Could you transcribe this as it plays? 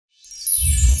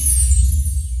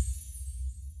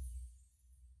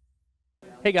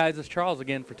Hey guys, it's Charles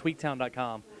again for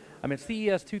TweetTown.com. I'm at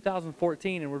CES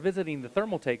 2014 and we're visiting the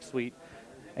Thermaltake suite.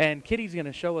 And Kitty's going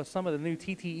to show us some of the new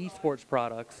TT eSports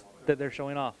products that they're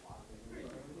showing off.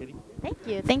 Kitty? Thank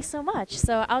you. Thanks so much.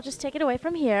 So I'll just take it away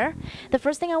from here. The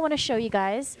first thing I want to show you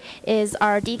guys is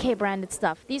our DK branded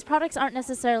stuff. These products aren't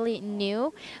necessarily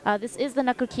new. This is the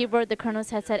Knuckle keyboard, the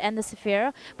Chronos headset, and the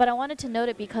Saphira. But I wanted to note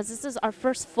it because this is our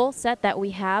first full set that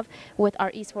we have with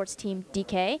our esports team,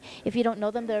 DK. If you don't know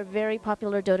them, they're a very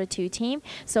popular Dota 2 team.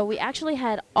 So we actually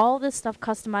had all this stuff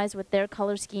customized with their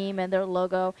color scheme and their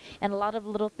logo and a lot of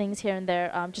little things here and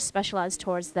there just specialized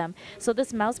towards them. So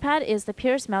this mouse pad is the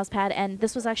Pierce mouse pad, and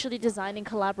this was actually designed in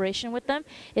collaboration with them.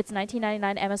 It's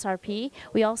 $19.99 MSRP.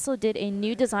 We also did a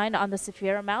new design on the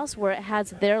Saphira mouse where it has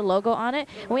their logo on it.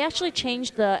 And we actually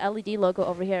changed the LED logo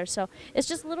over here. So it's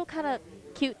just little kind of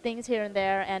cute things here and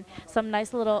there and some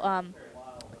nice little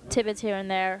tidbits here and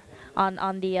there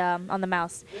on the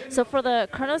mouse. So for the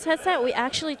Chronos headset, we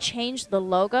actually changed the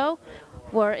logo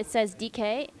where it says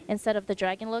DK instead of the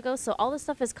dragon logo. So all this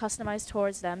stuff is customized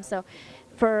towards them. So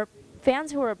for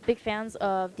fans who are big fans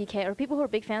of DK, or people who are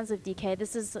big fans of DK,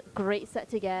 this is a great set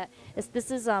to get. This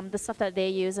is the stuff that they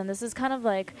use, and this is kind of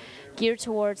like geared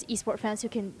towards esport fans who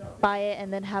can buy it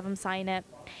and then have them sign it.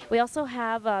 We also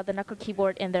have the Knuckle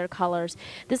keyboard in their colors.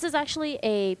 This is actually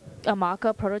a Mach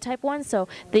prototype one, so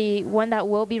the one that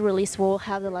will be released will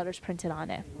have the letters printed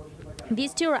on it.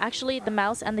 These two are actually, the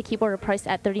mouse and the keyboard are priced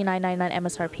at $39.99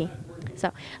 MSRP.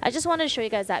 So I just wanted to show you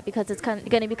guys that because it's going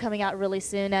to be coming out really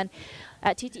soon, and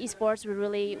at TT Esports we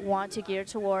really want to gear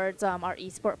towards our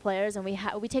esport players, and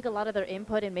we take a lot of their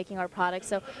input in making our products.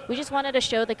 So we just wanted to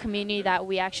show the community that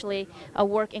we actually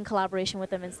work in collaboration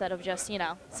with them instead of just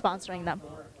sponsoring them.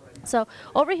 So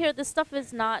over here, this stuff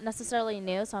is not necessarily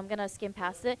new, so I'm going to skim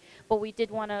past it, but we did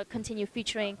want to continue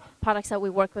featuring products that we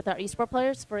work with our esport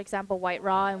players. For example, White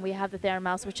Raw, and we have the Theron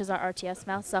mouse, which is our RTS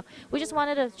mouse. So we just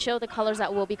wanted to show the colors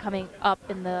that will be coming up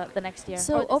in the next year.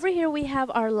 So over here we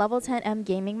have our Level 10M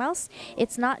gaming mouse.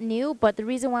 It's not new, but the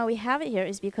reason why we have it here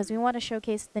is because we want to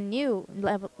showcase the new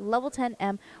Level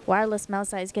 10M wireless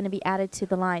mouse that is going to be added to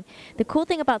the line. The cool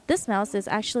thing about this mouse is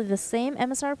actually the same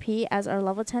MSRP as our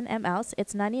Level 10M mouse.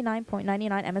 It's $99.99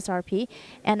 MSRP,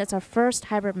 and it's our first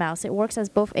hybrid mouse. It works as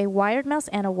both a wired mouse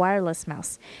and a wireless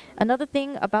mouse. Another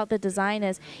thing about the design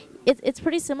is it's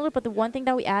pretty similar, but the one thing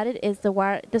that we added is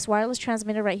this wireless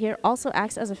transmitter right here also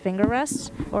acts as a finger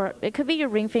rest, or it could be your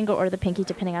ring finger or the pinky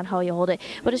depending on how you hold it,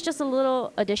 but it's just a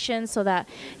little addition so that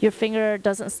your finger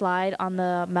doesn't slide on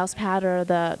the mouse pad or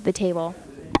the table.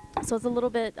 So it's a little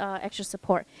bit extra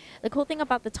support. The cool thing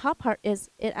about the top part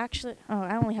is it actually,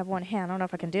 I only have one hand. I don't know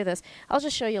if I can do this. I'll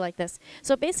just show you like this.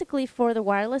 So basically for the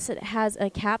wireless, it has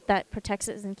a cap that protects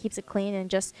it and keeps it clean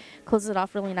and just closes it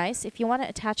off really nice. If you want to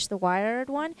attach the wired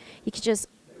one, you can just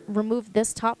remove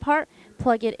this top part,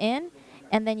 plug it in,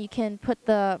 and then you can put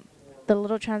the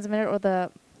little transmitter or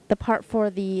the part for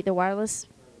the wireless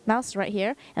mouse right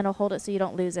here, and it'll hold it so you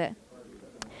don't lose it.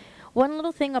 One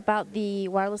little thing about the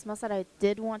wireless mouse that I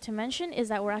did want to mention is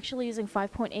that we're actually using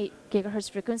 5.8 gigahertz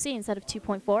frequency instead of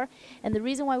 2.4. And the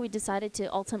reason why we decided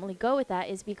to ultimately go with that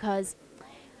is because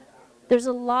there's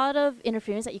a lot of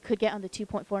interference that you could get on the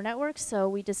 2.4 network, so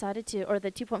we decided to, or the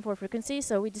 2.4 frequency,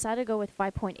 so we decided to go with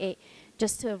 5.8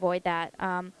 just to avoid that.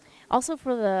 Also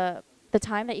for the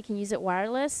time that you can use it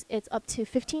wireless, it's up to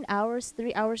 15 hours,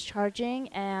 3 hours charging,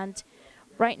 and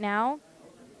right now,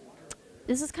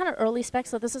 this is kind of early spec,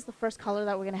 so this is the first color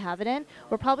that we're going to have it in.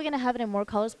 We're probably going to have it in more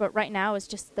colors, but right now it's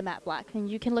just the matte black, and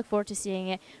you can look forward to seeing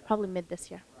it probably mid this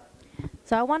year.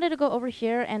 So I wanted to go over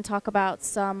here and talk about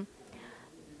some,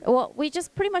 well, we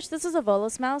just pretty much, this is a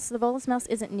Volus mouse. The Volus mouse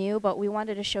isn't new, but we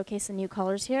wanted to showcase the new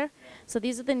colors here. So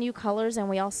these are the new colors, and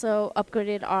we also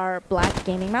upgraded our black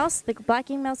gaming mouse. The black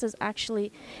gaming mouse is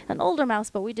actually an older mouse,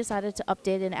 but we decided to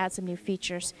update it and add some new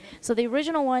features. So the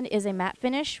original one is a matte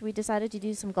finish. We decided to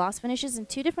do some gloss finishes in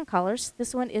 2 different colors.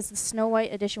 This one is the Snow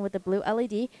White edition with the blue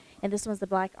LED, and this one's the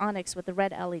black Onyx with the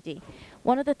red LED.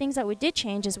 One of the things that we did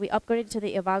change is we upgraded to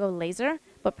the Evago laser,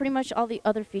 but pretty much all the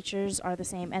other features are the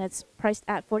same, and it's priced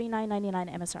at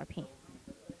 $49.99 MSRP.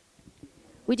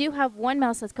 We do have one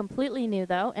mouse that's completely new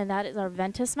though, and that is our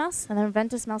Ventus mouse, and the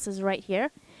Ventus mouse is right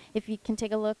here. If you can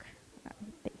take a look,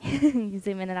 you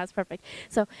zoom in and that's perfect.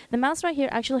 So the mouse right here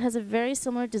actually has a very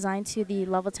similar design to the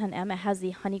Level 10M. It has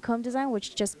the honeycomb design,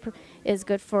 which just is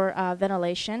good for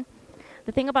ventilation.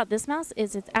 The thing about this mouse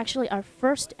is it's actually our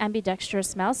first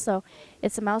ambidextrous mouse, so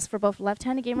it's a mouse for both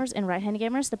left-handed gamers and right-handed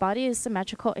gamers. The body is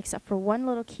symmetrical except for one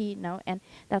little key note, and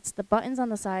that's the buttons on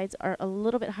the sides are a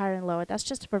little bit higher and lower. That's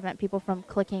just to prevent people from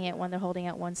clicking it when they're holding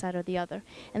it one side or the other.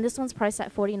 And this one's priced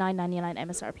at $49.99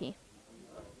 MSRP.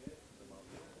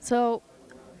 So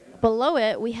below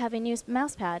it, we have a new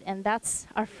mouse pad, and that's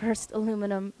our first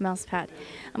aluminum mouse pad.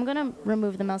 I'm going to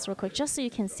remove the mouse real quick just so you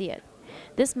can see it.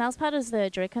 This mouse pad is the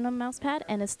Draconum mouse pad,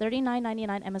 and it's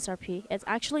 $39.99 MSRP. It's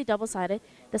actually double-sided.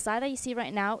 The side that you see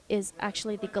right now is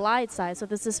actually the glide side, so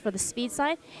this is for the speed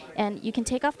side. And you can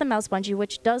take off the mouse bungee,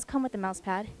 which does come with the mouse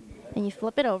pad, and you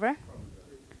flip it over.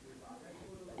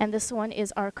 And this one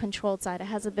is our controlled side. It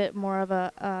has a bit more of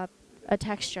a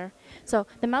texture. So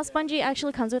the mouse bungee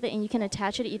actually comes with it, and you can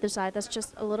attach it to either side. That's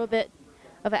just a little bit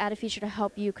of an added feature to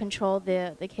help you control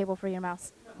the cable for your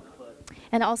mouse.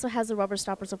 And it also has the rubber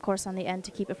stoppers, of course, on the end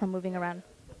to keep it from moving around.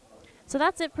 So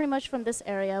that's it pretty much from this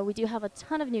area. We do have a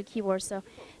ton of new keyboards, so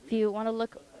if you want to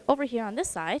look over here on this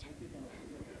side,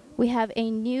 we have a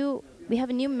new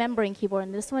membrane keyboard,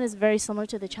 and this one is very similar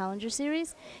to the Challenger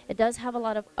series. It does have a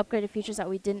lot of upgraded features that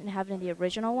we didn't have in the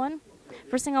original one.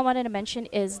 First thing I wanted to mention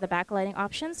is the backlighting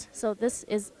options. So this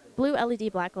is blue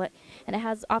LED backlit, and it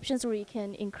has options where you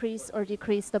can increase or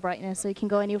decrease the brightness. So you can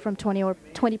go anywhere from 20%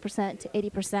 to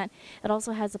 80%. It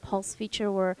also has a pulse feature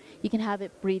where you can have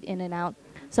it breathe in and out.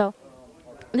 So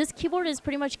this keyboard is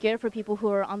pretty much geared for people who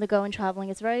are on the go and traveling.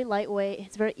 It's very lightweight.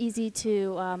 It's very easy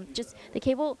to the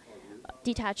cable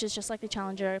detaches just like the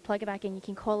Challenger. Plug it back in, you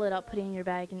can coil it up, put it in your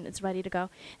bag, and it's ready to go.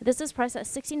 This is priced at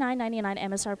 $69.99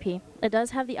 MSRP. It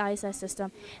does have the ISS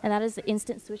system, and that is the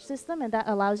instant switch system, and that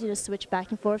allows you to switch back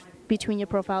and forth between your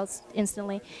profiles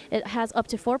instantly. It has up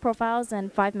to 4 profiles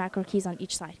and 5 macro keys on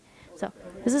each side. So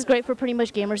this is great for pretty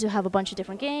much gamers who have a bunch of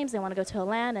different games. They want to go to a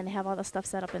LAN, and they have all the stuff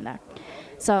set up in there.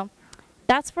 So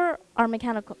that's for our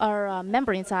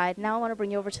membrane side. Now I want to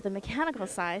bring you over to the mechanical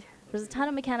side. There's a ton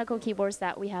of mechanical keyboards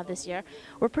that we have this year.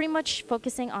 We're pretty much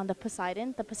focusing on the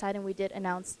Poseidon. The Poseidon we did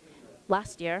announce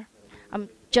last year. I'm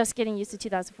just getting used to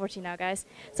 2014 now, guys.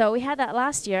 So we had that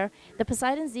last year. The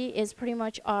Poseidon Z is pretty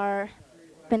much our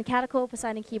mechanical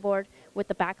Poseidon keyboard with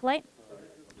the backlight.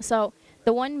 So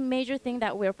the one major thing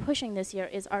that we're pushing this year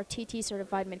is our TT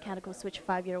certified mechanical switch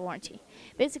 5-year warranty.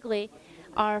 Basically,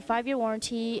 our 5-year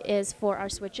warranty is for our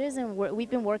switches, and we've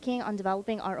been working on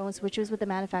developing our own switches with the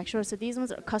manufacturer. So these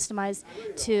ones are customized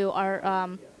to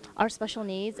our special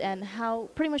needs, and how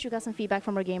pretty much we got some feedback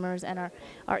from our gamers and our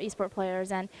eSport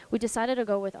players, and we decided to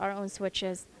go with our own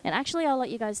switches. And actually, I'll let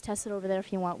you guys test it over there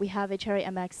if you want. We have a Cherry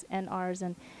MX and ours,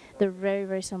 and they're very,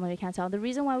 very similar, you can't tell. The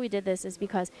reason why we did this is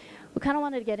because we kind of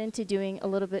wanted to get into doing a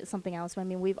little bit something else. I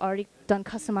mean, we've already done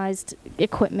customized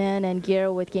equipment and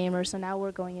gear with gamers, so now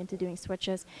we're going into doing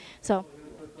switches. So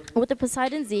with the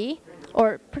Poseidon Z,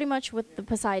 or pretty much with the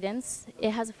Poseidons,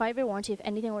 it has a 5-year warranty. If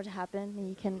anything were to happen, then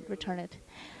you can return it.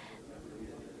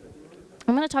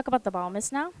 I'm going to talk about the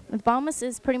Balmus now. The Balmus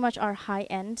is pretty much our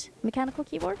high-end mechanical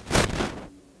keyboard.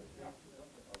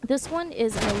 This one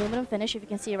is an aluminum finish, if you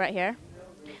can see it right here.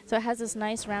 So it has this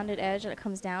nice rounded edge that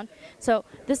comes down. So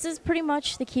this is pretty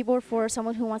much the keyboard for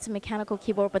someone who wants a mechanical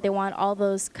keyboard, but they want all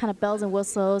those kind of bells and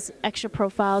whistles, extra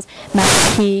profiles,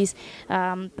 master keys,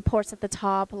 the ports at the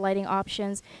top, lighting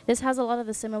options. This has a lot of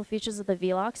the similar features of the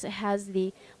Velox. It has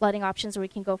the lighting options where we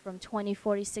can go from 20,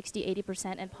 40, 60,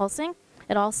 80% and pulsing.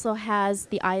 It also has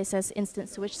the ISS instant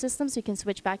switch system, so you can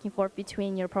switch back and forth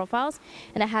between your profiles.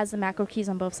 And it has the macro keys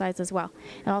on both sides as well.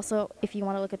 And also, if you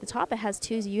want to look at the top, it has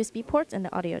 2 USB ports and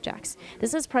the audio jacks.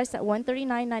 This is priced at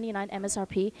 $139.99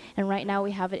 MSRP, and right now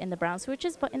we have it in the brown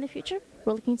switches, but in the future,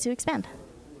 we're looking to expand.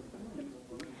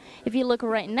 If you look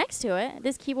right next to it,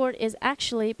 this keyboard is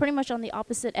actually pretty much on the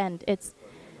opposite end. It's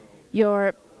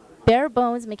your bare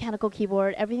bones mechanical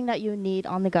keyboard, everything that you need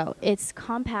on the go. It's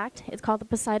compact. It's called the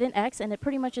Poseidon X, and it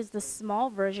pretty much is the small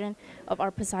version of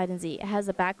our Poseidon Z. It has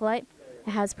a backlight.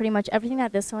 It has pretty much everything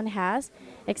that this one has,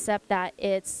 except that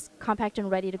it's compact and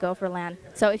ready to go for LAN.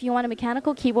 So if you want a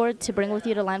mechanical keyboard to bring with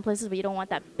you to LAN places, but you don't want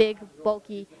that big,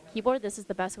 bulky keyboard, this is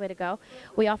the best way to go.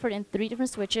 We offer it in 3 different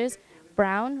switches,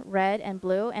 brown, red, and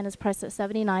blue, and it's priced at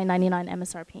 $79.99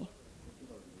 MSRP.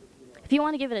 If you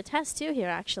want to give it a test too here,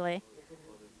 actually,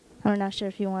 I'm not sure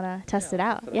if you want to test it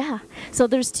out. Yeah. So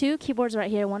there's 2 keyboards right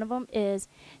here. One of them is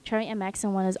Cherry MX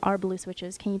and one is our blue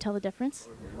switches. Can you tell the difference?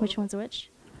 Which one's which?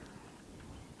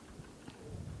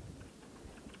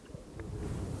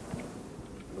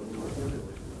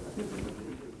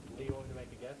 Do you want me to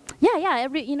make a guess?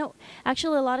 Yeah.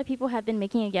 Actually a lot of people have been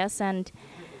making a guess, and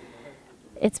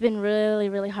it's been really,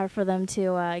 really hard for them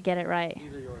to get it right.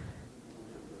 These are yours.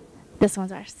 This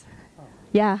one's ours. Oh.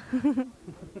 Yeah.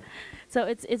 So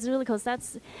it's really close.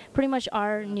 That's pretty much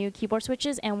our new keyboard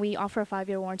switches, and we offer a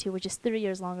 5-year warranty, which is 3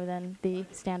 years longer than the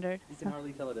standard. You can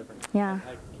hardly tell the difference. Yeah.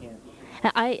 I can't.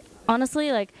 I honestly,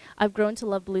 I've grown to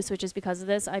love blue switches because of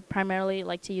this. I primarily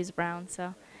like to use brown, so.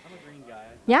 I'm a green guy.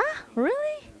 Yeah?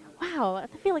 Really? Wow. Wow,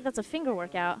 I feel like that's a finger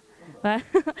workout. But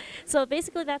so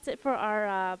basically that's it for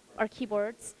our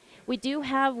keyboards. We do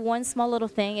have one small little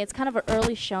thing. It's kind of an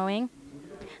early showing.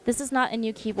 This is not a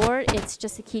new keyboard. It's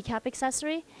just a keycap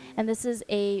accessory. And this is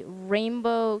a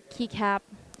rainbow keycap.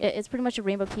 It's pretty much a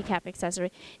rainbow keycap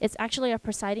accessory. It's actually a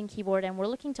Poseidon keyboard, and we're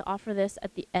looking to offer this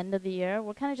at the end of the year.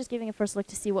 We're kind of just giving a first look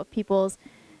to see what people's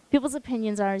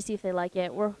opinions are and see if they like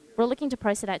it. We're looking to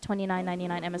price it at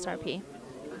 $29.99 MSRP.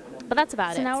 But that's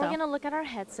about it. So now we're going to look at our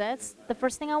headsets. The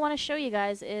first thing I want to show you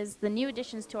guys is the new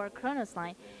additions to our Chronos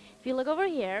line. If you look over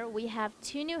here, we have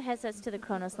two new headsets to the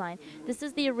Chronos line. This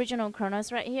is the original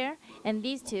Chronos right here, and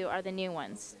these two are the new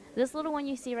ones. This little one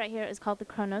you see right here is called the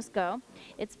Chronos Go.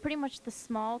 It's pretty much the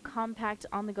small, compact,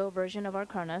 on-the-go version of our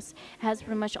Chronos. It has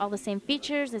pretty much all the same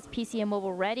features. It's PC and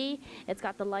mobile ready. It's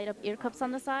got the light-up ear cups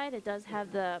on the side. It does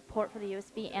have the port for the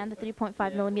USB and the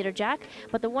 3.5mm jack.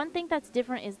 But the one thing that's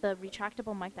different is the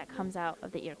retractable mic that comes out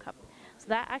of the ear cup. So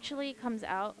that actually comes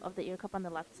out of the ear cup on the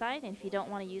left side, and if you don't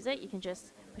want to use it, you can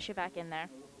just push it back in there.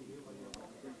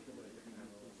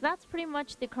 So that's pretty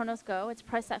much the Chronos Go. It's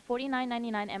priced at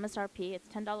 $49.99 MSRP. It's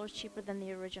 $10 cheaper than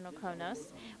the original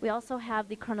Chronos. We also have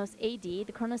the Chronos AD.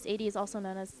 The Chronos AD is also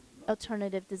known as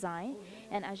alternative design,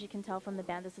 and as you can tell from the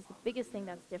band, this is the biggest thing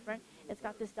that's different. It's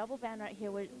got this double band right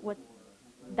here with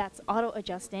that's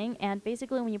auto-adjusting, and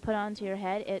basically when you put it onto your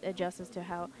head, it adjusts as to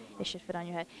how it should fit on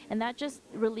your head. And that just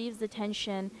relieves the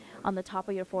tension on the top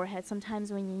of your forehead.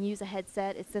 Sometimes when you use a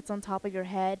headset, it sits on top of your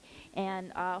head,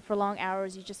 and for long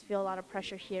hours, you just feel a lot of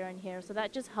pressure here and here. So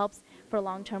that just helps for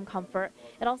long-term comfort.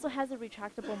 It also has a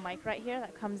retractable mic right here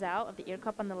that comes out of the ear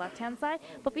cup on the left-hand side.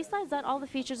 But besides that, all the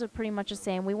features are pretty much the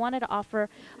same. We wanted to offer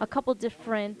a couple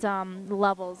different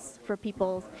levels for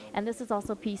people, and this is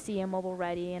also PC and mobile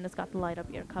ready, and it's got the light-up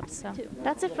ear cups. So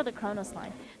that's it for the Chronos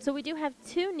line. So we do have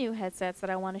two new headsets that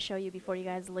I want to show you before you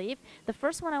guys leave. The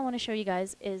first one I want to show you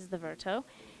guys is the Verto.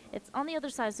 It's on the other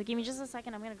side, so give me just a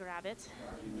second. I'm going to grab it.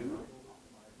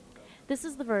 This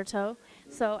is the Verto.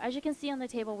 So as you can see on the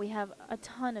table, we have a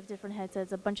ton of different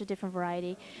headsets, a bunch of different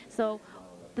variety. So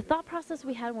the thought process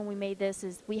we had when we made this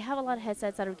is we have a lot of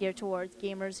headsets that are geared towards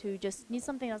gamers who just need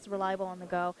something that's reliable on the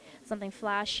go, something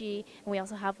flashy, and we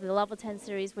also have the Level 10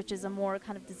 series, which is a more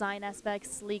kind of design aspect,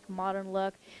 sleek, modern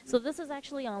look. So this is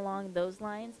actually along those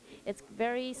lines. It's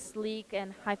very sleek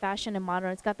and high fashion and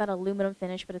modern. It's got that aluminum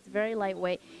finish, but it's very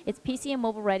lightweight. It's PC and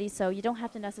mobile ready, so you don't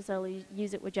have to necessarily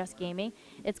use it with just gaming.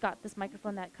 It's got this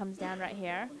microphone that comes down right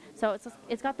here. So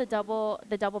it's got the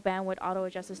double band with auto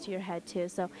adjusts to your head too.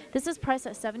 So this is priced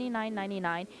at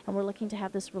 $79.99, and we're looking to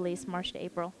have this released March to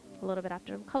April, a little bit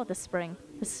after. We'll call it the spring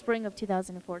of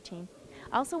 2014.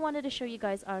 I also wanted to show you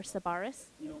guys our Sabaris.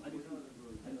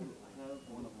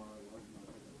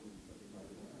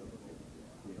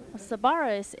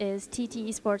 Sabaris is TT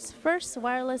eSports' first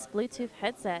wireless Bluetooth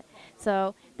headset.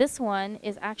 So this one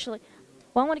is actually,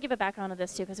 well, I want to give a background of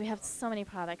this too because we have so many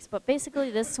products. But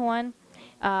basically, this one.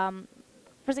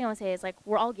 First thing I want to say is, like,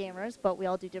 we're all gamers, but we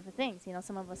all do different things. You know,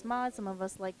 some of us mod, some of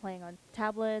us like playing on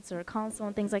tablets or console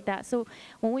and things like that. So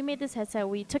when we made this headset,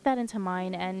 we took that into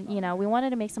mind, and, you know, we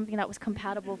wanted to make something that was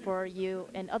compatible for you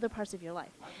in other parts of your life.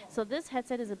 So this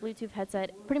headset is a Bluetooth headset.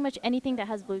 Pretty much anything that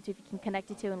has Bluetooth, you can connect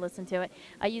it to and listen to it.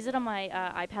 I use it on my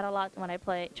iPad a lot when I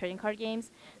play trading card games.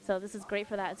 So this is great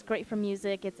for that. It's great for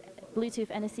music. It's Bluetooth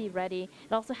NSE ready.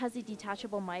 It also has a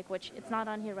detachable mic, which it's not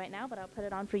on here right now, but I'll put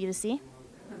it on for you to see.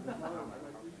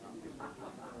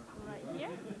 Right here.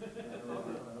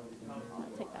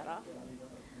 I'll take that off.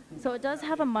 So it does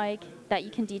have a mic that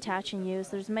you can detach and use.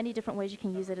 There's many different ways you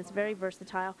can use it. It's very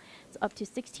versatile. It's up to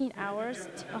 16 hours,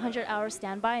 100 hours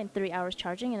standby, and 3 hours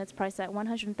charging, and it's priced at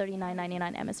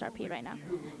 $139.99 MSRP right now.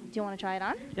 Do you want to try it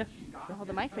on? Yeah. I'll hold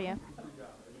the mic for you.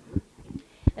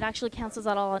 It actually cancels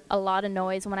out a lot of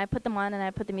noise. When I put them on and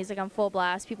I put the music on full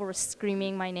blast, people were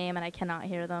screaming my name, and I cannot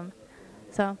hear them.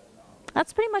 So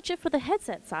that's pretty much it for the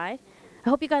headset side. I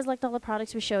hope you guys liked all the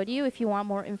products we showed you. If you want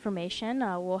more information,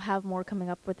 we'll have more coming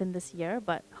up within this year,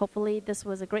 but hopefully this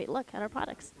was a great look at our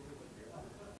products.